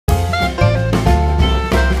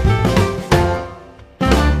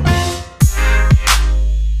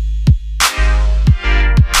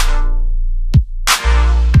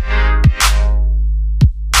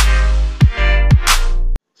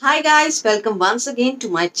Hi guys, welcome once again to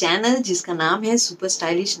my channel जिसका नाम है सुपर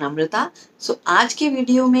स्टाइलिश नम्रता। आज के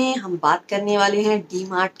वीडियो में हम बात करने वाले हैं डी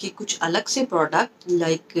मार्ट के कुछ अलग से प्रोडक्ट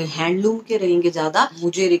लाइक हैंडलूम के रहेंगे ज़्यादा।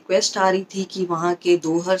 मुझे रिक्वेस्ट आ रही थी कि वहाँ के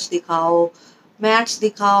दोहर्स दिखाओ, मैट्स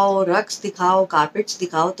दिखाओ, रग्स दिखाओ, कारपेट्स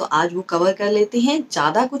दिखाओ, तो आज वो कवर कर लेते हैं।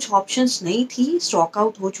 ज़्यादा कुछ ऑप्शंस नहीं थी, स्टॉक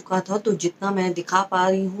आउट हो चुका था, तो जितना मैं दिखा पा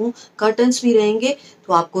रही हूँ, कर्टन्स भी रहेंगे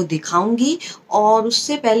तो आपको दिखाऊंगी। और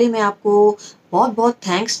उससे पहले मैं आपको बहुत बहुत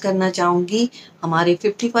थैंक्स करना चाहूँगी। हमारे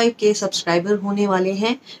 55 के सब्सक्राइबर होने वाले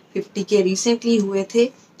हैं, 50 के रिसेंटली हुए थे,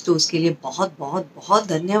 तो उसके लिए बहुत बहुत बहुत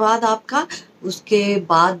धन्यवाद आपका। उसके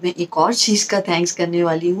बाद मैं एक और चीज़ का थैंक्स करने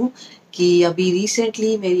वाली हूँ कि अभी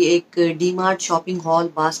रिसेंटली मेरी एक D mart shopping hall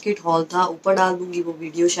basket hall था, ऊपर डाल दूँगी वो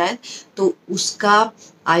वीडियो शायद, तो उसका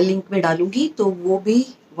आई लिंक में डालूँगी, तो वो भी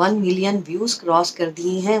 1 मिलियन व्यूज़ क्रॉस कर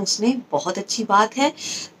दिए हैं उसने, बहुत अच्छी बात है।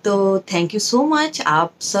 तो थैंक यू सो मच।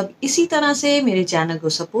 आप सब इसी तरह से मेरे चैनल को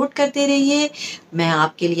सपोर्ट करते रहिए। मैं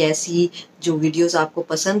आपके लिए ऐसी जो वीडियोस आपको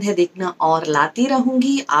पसंद है देखना और लाती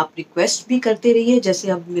रहूँगी। आप रिक्वेस्ट भी करते रहिए, जैसे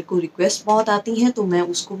अब मेरे को रिक्वेस्ट बहुत आती हैं तो मैं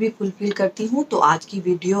उसको भी फुलफिल करती हूँ। तो आज की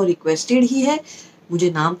वीडियो रिक्वेस्टेड ही है, मुझे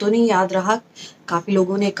नाम तो नहीं याद रहा, काफ़ी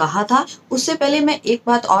लोगों ने कहा था। उससे पहले मैं एक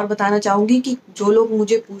बात और बताना चाहूँगी कि जो लोग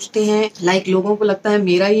मुझे पूछते हैं, लाइक लोगों को लगता है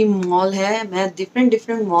मेरा ही मॉल है, मैं डिफरेंट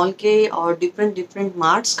डिफरेंट मॉल के और डिफरेंट डिफरेंट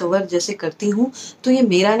मार्ट्स कवर जैसे करती हूँ, तो ये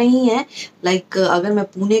मेरा नहीं है। लाइक अगर मैं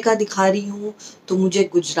पुणे का दिखा रही हूँ तो मुझे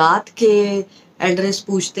गुजरात के एड्रेस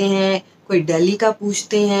पूछते हैं, कोई दिल्ली का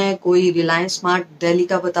पूछते हैं, कोई रिलायंस स्मार्ट दिल्ली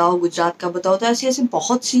का बताओ, गुजरात का बताओ। तो ऐसी ऐसी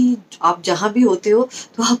बहुत सी, आप जहाँ भी होते हो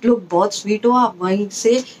तो आप लोग बहुत स्वीट हो, आप वहीं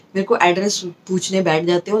से मेरे को एड्रेस पूछने बैठ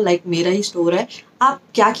जाते हो। लाइक मेरा ही स्टोर है। आप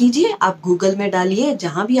क्या कीजिए, आप गूगल में डालिए,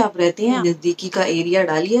 जहाँ भी आप रहते हैं नज़दीकी का एरिया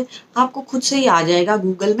डालिए, आपको खुद से ही आ जाएगा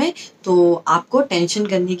गूगल में, तो आपको टेंशन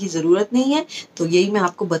करने की ज़रूरत नहीं है। तो यही मैं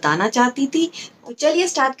आपको बताना चाहती थी। तो चलिए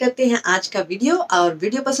स्टार्ट करते हैं आज का वीडियो। और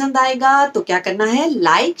वीडियो पसंद आएगा तो क्या करना है,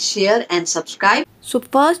 like share and subscribe. So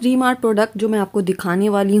first D mart product जो मैं आपको दिखाने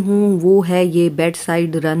वाली हूँ वो है ये बेड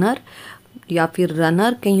साइड रनर, या फिर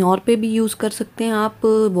रनर कहीं और पे भी यूज़ कर सकते हैं आप,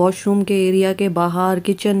 वॉशरूम के एरिया के बाहर,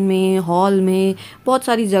 किचन में, हॉल में, बहुत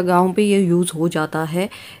सारी जगहों पे ये यूज़ हो जाता है।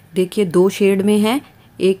 देखिए 2 शेड में है,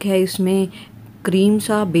 एक है इसमें क्रीम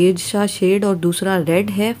सा बेज सा शेड और दूसरा रेड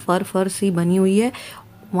है, फर फर सी बनी हुई है।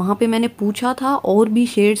 वहाँ पे मैंने पूछा था और भी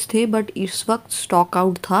शेड्स थे बट इस वक्त स्टॉक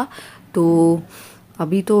आउट था, तो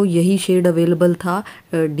अभी तो यही शेड अवेलेबल था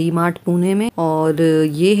डी मार्ट पुणे में। और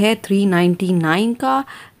ये है 399 का,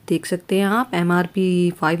 देख सकते हैं आप। MRP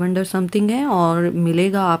 500 समथिंग है और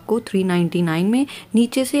मिलेगा आपको 399 में।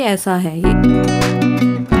 नीचे से ऐसा है ये।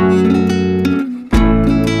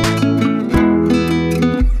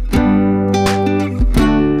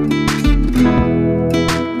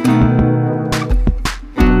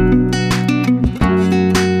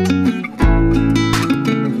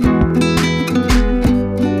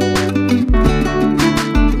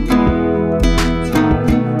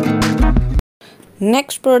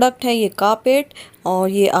 नेक्स्ट प्रोडक्ट है ये कारपेट, और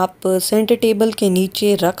ये आप सेंटर टेबल के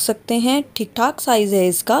नीचे रख सकते हैं। ठीक ठाक साइज़ है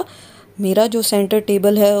इसका, मेरा जो सेंटर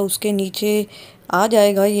टेबल है उसके नीचे आ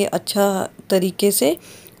जाएगा ये अच्छा तरीके से।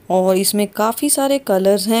 और इसमें काफ़ी सारे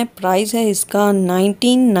कलर्स हैं। प्राइस है इसका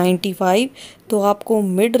 1995। तो आपको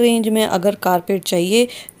मिड रेंज में अगर कारपेट चाहिए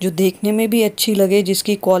जो देखने में भी अच्छी लगे,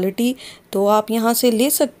 जिसकी क्वालिटी, तो आप यहाँ से ले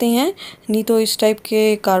सकते हैं। नहीं तो इस टाइप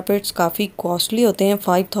के कारपेट्स काफ़ी कॉस्टली होते हैं,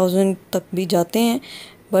 5000 तक भी जाते हैं,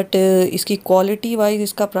 बट इसकी क्वालिटी वाइज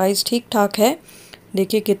इसका प्राइस ठीक ठाक है।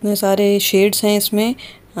 देखिए कितने सारे शेड्स हैं इसमें,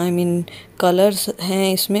 आई मीन कलर्स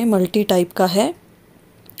हैं इसमें, मल्टी टाइप का है।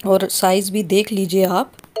 और साइज़ भी देख लीजिए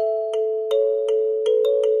आप।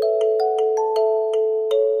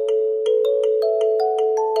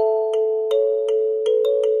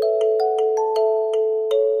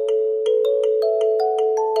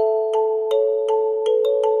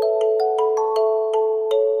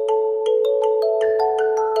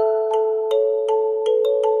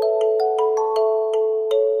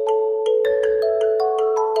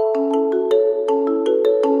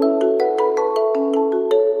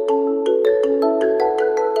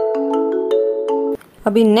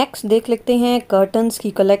 अभी नेक्स्ट देख लेते हैं कर्टन्स की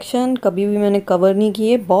कलेक्शन। कभी भी मैंने कवर नहीं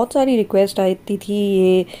किए, बहुत सारी रिक्वेस्ट आती थी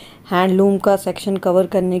ये हैंडलूम का सेक्शन कवर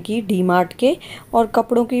करने की डी मार्ट के, और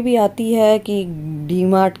कपड़ों की भी आती है कि डी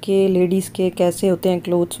मार्ट के लेडीज़ के कैसे होते हैं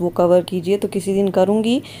क्लोथ्स, वो कवर कीजिए। तो किसी दिन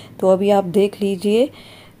करूँगी। तो अभी आप देख लीजिए,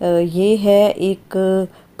 ये है एक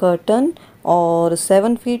कर्टन और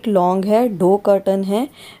 7 फीट लॉन्ग है, 2 कर्टन है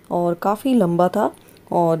और काफ़ी लंबा था।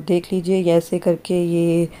 और देख लीजिए ऐसे करके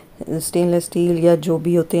ये स्टेनलेस स्टील या जो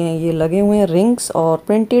भी होते हैं ये लगे हुए हैं, रिंग्स और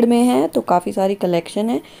प्रिंटेड में है, तो काफ़ी सारी कलेक्शन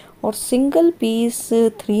है। और सिंगल पीस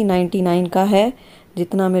 399 का है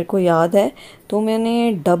जितना मेरे को याद है। तो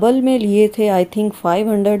मैंने डबल में लिए थे, आई थिंक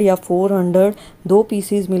 500 या 400 दो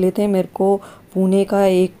पीसीज मिले थे मेरे को। पुणे का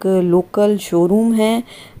एक लोकल शोरूम है,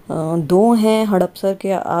 दो हैं, हड़पसर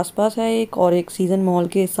के आसपास है एक, और एक सीजन मॉल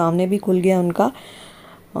के सामने भी खुल गया उनका।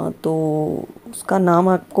 तो उसका नाम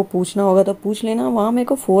आपको पूछना होगा तो पूछ लेना। वहाँ मेरे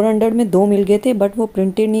को 400 में दो मिल गए थे, बट वो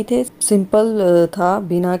प्रिंटेड नहीं थे, सिंपल था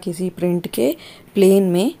बिना किसी प्रिंट के, प्लेन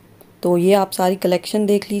में। तो ये आप सारी कलेक्शन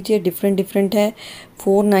देख लीजिए, डिफरेंट डिफरेंट है।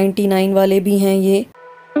 499 वाले भी हैं ये।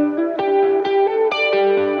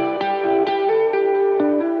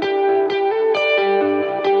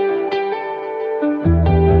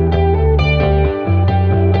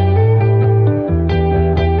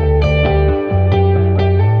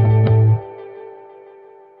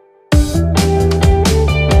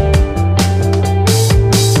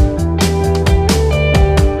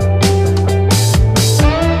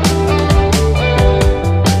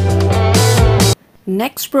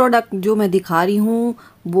 नेक्स्ट प्रोडक्ट जो मैं दिखा रही हूँ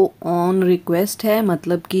वो ऑन रिक्वेस्ट है,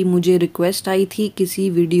 मतलब कि मुझे रिक्वेस्ट आई थी किसी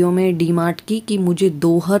वीडियो में डी मार्ट की कि मुझे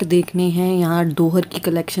दोहर देखने हैं, यहाँ दोहर की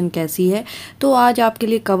कलेक्शन कैसी है। तो आज आपके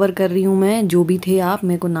लिए कवर कर रही हूँ मैं, जो भी थे आप,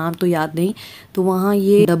 मेरे को नाम तो याद नहीं। तो वहाँ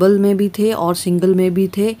ये डबल में भी थे और सिंगल में भी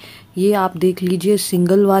थे। ये आप देख लीजिए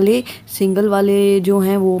सिंगल वाले जो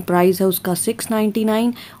हैं वो प्राइस है उसका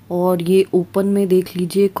 699। और ये ओपन में देख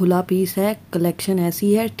लीजिए, खुला पीस है, कलेक्शन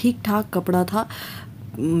ऐसी है, ठीक ठाक कपड़ा था।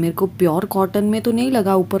 मेरे को प्योर कॉटन में तो नहीं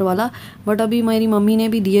लगा ऊपर वाला, बट अभी मेरी मम्मी ने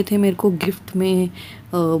भी दिए थे मेरे को गिफ्ट में,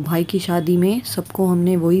 भाई की शादी में सबको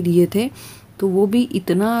हमने वही दिए थे। तो वो भी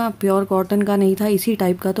इतना प्योर कॉटन का नहीं था, इसी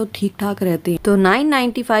टाइप का, तो ठीक ठाक रहते हैं। तो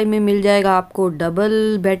 995 में मिल जाएगा आपको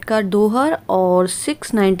डबल बेड का दोहर, और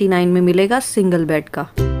 699 में मिलेगा सिंगल बेड का।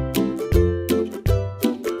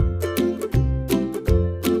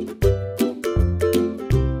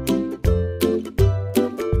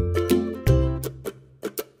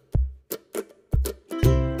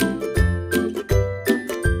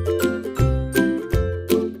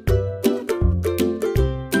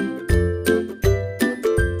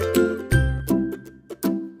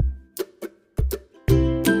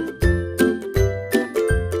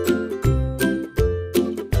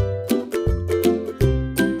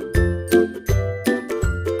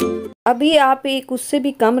 अभी आप एक उससे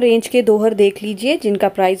भी कम रेंज के दोहर देख लीजिए जिनका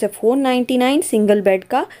प्राइस है 499 सिंगल बेड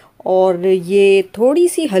का, और ये थोड़ी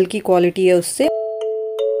सी हल्की क्वालिटी है उससे।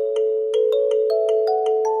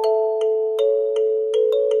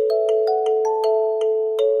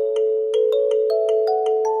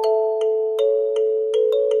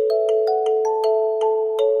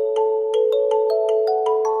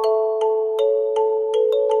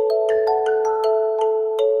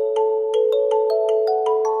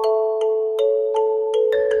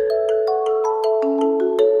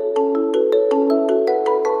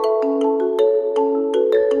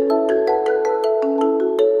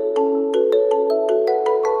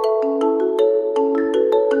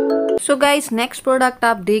 सो गाइस, नेक्स्ट प्रोडक्ट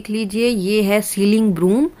आप देख लीजिए, ये है सीलिंग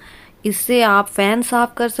ब्रूम। इससे आप फैन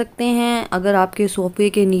साफ कर सकते हैं। अगर आपके सोफे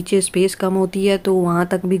के नीचे स्पेस कम होती है तो वहाँ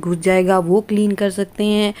तक भी घुस जाएगा, वो क्लीन कर सकते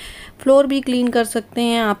हैं। फ्लोर भी क्लीन कर सकते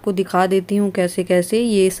हैं। आपको दिखा देती हूँ कैसे कैसे,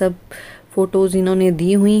 ये सब फ़ोटोज़ इन्होंने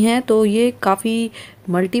दी हुई हैं। तो ये काफ़ी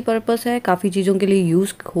मल्टीपर्पज़ है, काफ़ी चीज़ों के लिए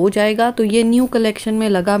यूज़ हो जाएगा। तो ये न्यू कलेक्शन में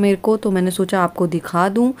लगा मेरे को, तो मैंने सोचा आपको दिखा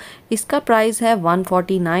दूँ। इसका प्राइस है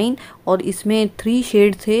 149 और इसमें 3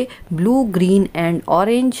 शेड थे, blue, green and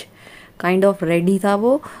orange, kind of ready था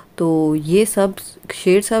वो। तो ये सब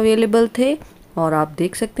शेड्स अवेलेबल थे और आप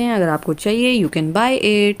देख सकते हैं, अगर आपको चाहिए you can buy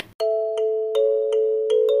it.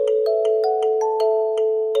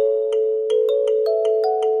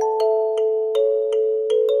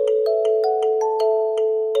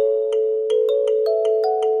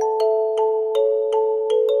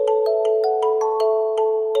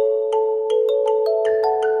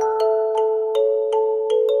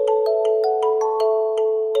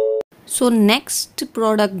 So next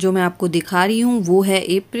product जो मैं आपको दिखा रही हूँ वो है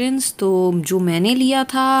एप्रन्स। तो जो मैंने लिया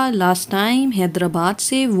था लास्ट टाइम हैदराबाद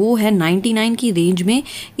से, वो है 99 की रेंज में।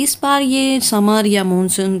 इस बार ये समर या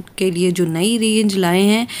मानसून के लिए जो नई रेंज लाए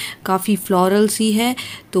हैं, काफ़ी फ्लोरल सी है।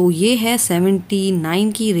 तो ये है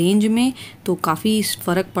 79 की रेंज में। तो काफ़ी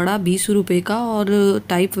फ़र्क पड़ा 20 रुपये का, और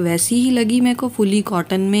टाइप वैसी ही लगी मेरे को, फुली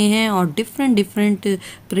कॉटन में है और डिफरेंट डिफरेंट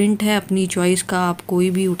प्रिंट है, अपनी चॉइस का आप कोई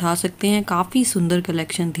भी उठा सकते हैं। काफ़ी सुंदर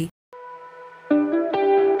कलेक्शन थी।